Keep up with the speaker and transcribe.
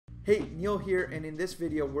Hey, Neil here, and in this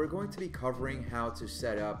video we're going to be covering how to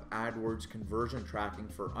set up AdWords conversion tracking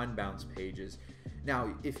for Unbounce pages.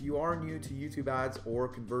 Now, if you are new to YouTube ads or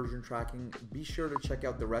conversion tracking, be sure to check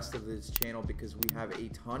out the rest of this channel because we have a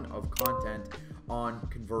ton of content on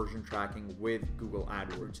conversion tracking with Google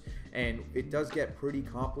AdWords. And it does get pretty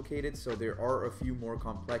complicated, so there are a few more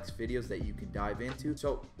complex videos that you can dive into.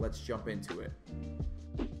 So let's jump into it.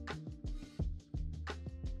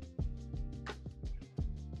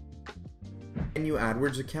 New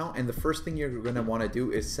AdWords account, and the first thing you're going to want to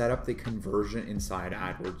do is set up the conversion inside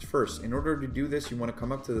AdWords first. In order to do this, you want to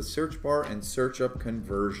come up to the search bar and search up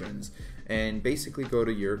conversions and basically go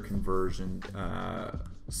to your conversion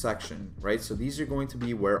section, right? So these are going to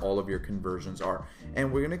be where all of your conversions are,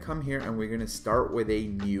 and we're going to come here and we're going to start with a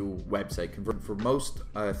new website. For most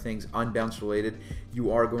things Unbounce related, you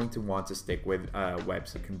are going to want to stick with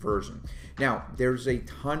website conversion. Now, there's a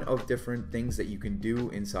ton of different things that you can do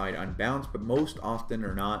inside Unbounce, but most often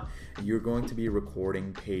or not, you're going to be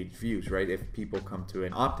recording page views, right? If people come to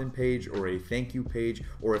an opt-in page or a thank you page,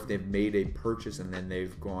 or if they've made a purchase and then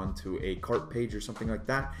they've gone to a cart page or something like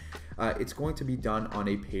that, it's going to be done on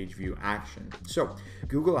a page view action. So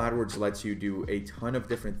Google AdWords lets you do a ton of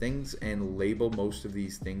different things and label most of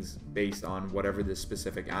these things based on whatever the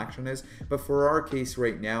specific action is. But for our case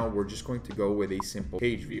right now, we're just going to go with a simple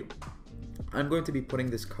page view. I'm going to be putting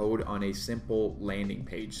this code on a simple landing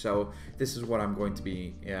page. So this is what I'm going to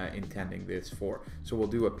be intending this for. So we'll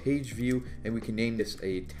do a page view and we can name this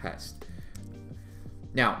a test.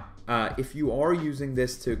 Now, if you are using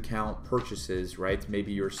this to count purchases, right,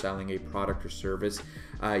 maybe you're selling a product or service,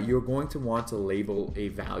 you're going to want to label a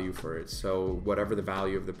value for it. So whatever the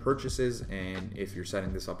value of the purchase is, and if you're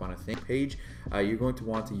setting this up on a thank page, you're going to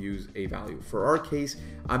want to use a value. For our case,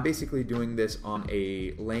 I'm basically doing this on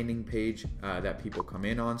a landing page that people come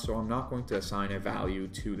in on, so I'm not going to assign a value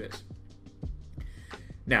to this.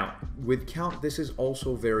 Now, with count, this is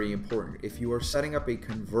also very important. If you are setting up a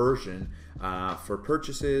conversion for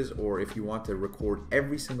purchases, or if you want to record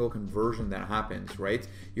every single conversion that happens, right,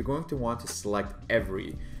 you're going to want to select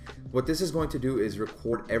every. What this is going to do is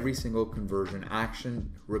record every single conversion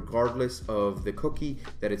action regardless of the cookie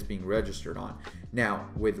that it's being registered on. Now,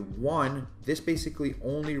 with one, this basically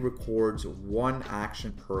only records one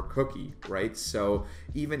action per cookie, right? So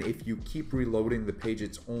even if you keep reloading the page,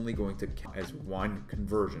 it's only going to count as one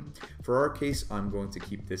conversion. For our case, I'm going to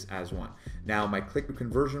keep this as one. Now, my click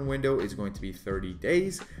conversion window is going to be 30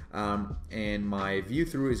 days, and my view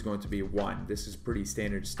through is going to be 1. This is pretty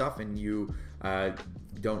standard stuff, and you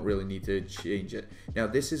don't really need to change it. Now,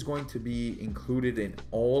 this is going to be included in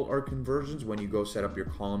all our conversions. When you go set up your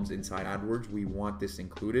columns inside AdWords, we want this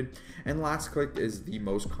included. And last click is the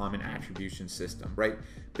most common attribution system, right?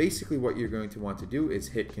 Basically what you're going to want to do is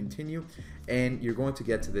hit continue, and you're going to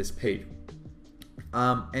get to this page.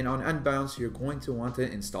 And on Unbounce, you're going to want to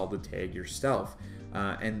install the tag yourself,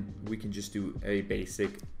 and we can just do a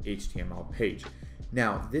basic HTML page.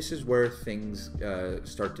 Now, this is where things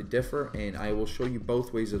start to differ, and I will show you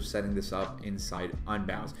both ways of setting this up inside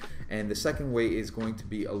Unbounce. And the second way is going to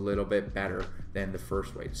be a little bit better than the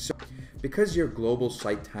first way. So, because your global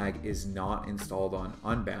site tag is not installed on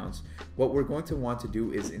Unbounce, what we're going to want to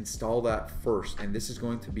do is install that first, and this is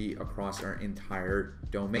going to be across our entire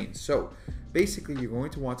domain. So, basically, you're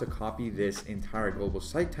going to want to copy this entire global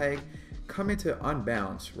site tag, come into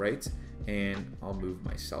Unbounce, right? And I'll move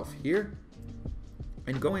myself here,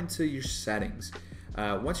 and go into your settings.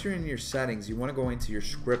 Once you're in your settings, you want to go into your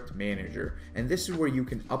script manager, and this is where you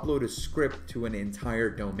can upload a script to an entire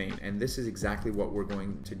domain, and this is exactly what we're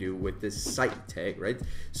going to do with this site tag, right?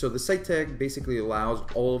 So the site tag basically allows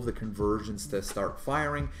all of the conversions to start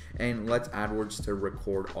firing and lets AdWords to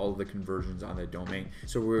record all of the conversions on the domain.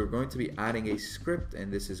 So we're going to be adding a script,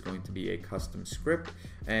 and this is going to be a custom script,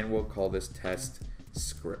 and we'll call this test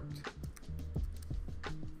script.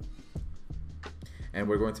 And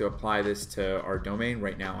we're going to apply this to our domain.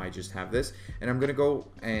 Right now I just have this, and I'm going to go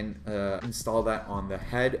and install that on the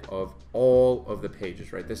head of all of the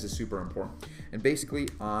pages, right? This is super important. And basically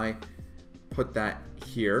I put that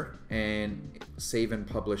here and save and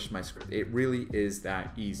publish my script. It really is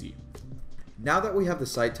that easy. Now that we have the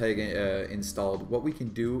site tag installed, what we can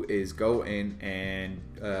do is go in and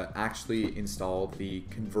actually install the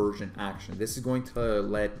conversion action. This is going to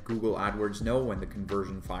let Google AdWords know when the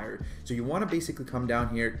conversion fired. So you want to basically come down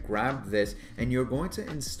here, grab this, and you're going to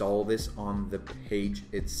install this on the page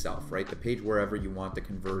itself, right? The page wherever you want the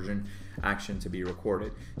conversion action to be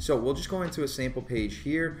recorded. So we'll just go into a sample page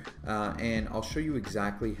here, and I'll show you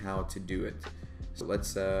exactly how to do it. So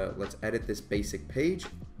let's edit this basic page.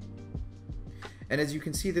 And as you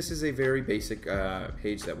can see, this is a very basic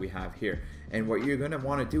page that we have here. And what you're going to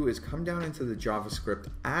want to do is come down into the JavaScript,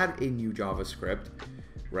 add a new JavaScript,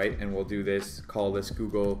 right? And we'll do this, call this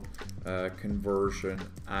Google conversion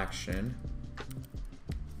action,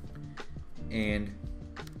 and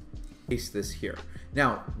paste this here.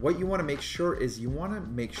 Now, what you want to make sure is you want to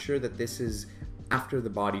make sure that this is after the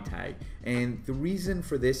body tag. And the reason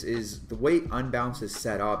for this is the way Unbounce is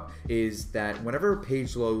set up is that whenever a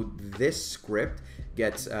page load, this script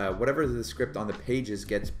gets, whatever the script on the pages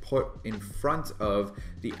gets put in front of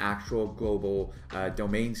the actual global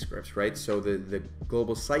domain scripts, right? So the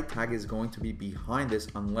global site tag is going to be behind this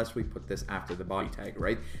unless we put this after the body tag,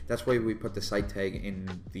 right? That's why we put the site tag in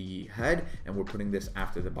the head and we're putting this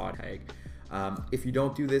after the body tag. If you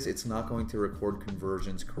don't do this, it's not going to record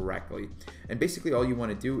conversions correctly. And basically all you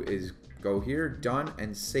want to do is go here, done,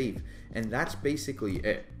 and save. And that's basically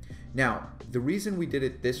it. Now, the reason we did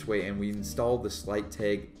it this way and we installed the site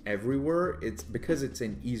tag everywhere, it's because it's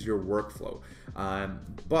an easier workflow.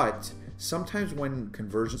 But sometimes when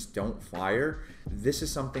conversions don't fire, this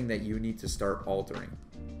is something that you need to start altering.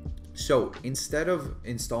 So instead of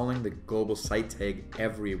installing the global site tag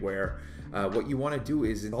everywhere, what you want to do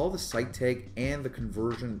is install the site tag and the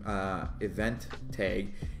conversion event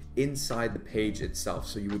tag inside the page itself.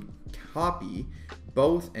 So you would copy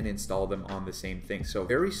both and install them on the same thing. So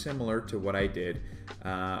very similar to what I did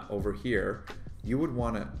over here, you would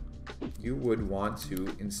want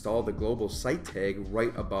to install the global site tag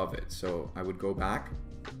right above it. So I would go back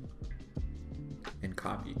and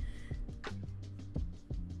copy.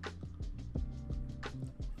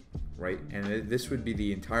 Right, and this would be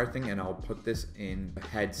the entire thing, and I'll put this in the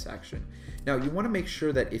head section. Now you want to make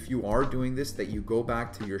sure that if you are doing this, that you go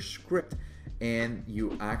back to your script and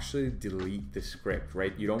you actually delete the script,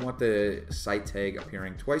 right? You don't want the site tag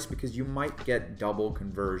appearing twice because you might get double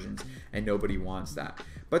conversions and nobody wants that.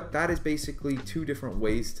 But that is basically two different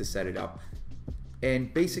ways to set it up.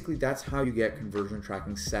 And basically that's how you get conversion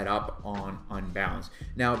tracking set up on Unbounce.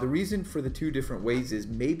 Now the reason for the two different ways is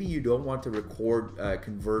maybe you don't want to record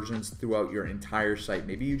conversions throughout your entire site.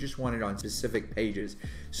 Maybe you just want it on specific pages.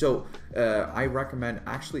 So I recommend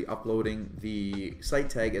actually uploading the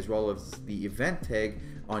site tag as well as the event tag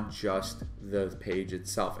on just the page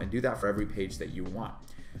itself, and do that for every page that you want.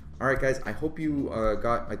 Alright guys, I hope you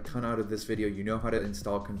got a ton out of this video. You know how to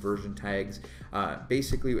install conversion tags.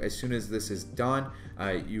 Basically, as soon as this is done,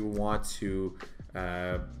 you want to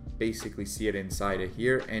basically see it inside of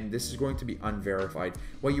here, and this is going to be unverified.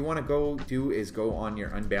 What you want to go do is go on your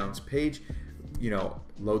Unbounce page,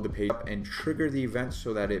 load the page up and trigger the event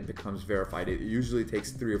so that it becomes verified. It usually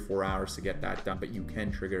takes 3 or 4 hours to get that done, but you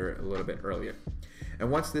can trigger it a little bit earlier. And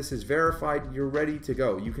once this is verified, you're ready to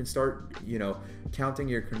go. You can start, counting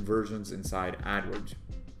your conversions inside Adwords.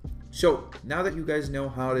 So now that you guys know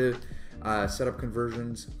how to set up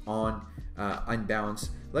conversions on Unbounce,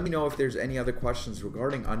 let me know if there's any other questions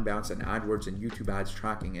regarding Unbounce and Adwords and YouTube ads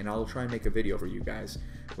tracking, and I'll try and make a video for you guys.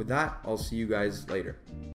 With that, I'll see you guys later.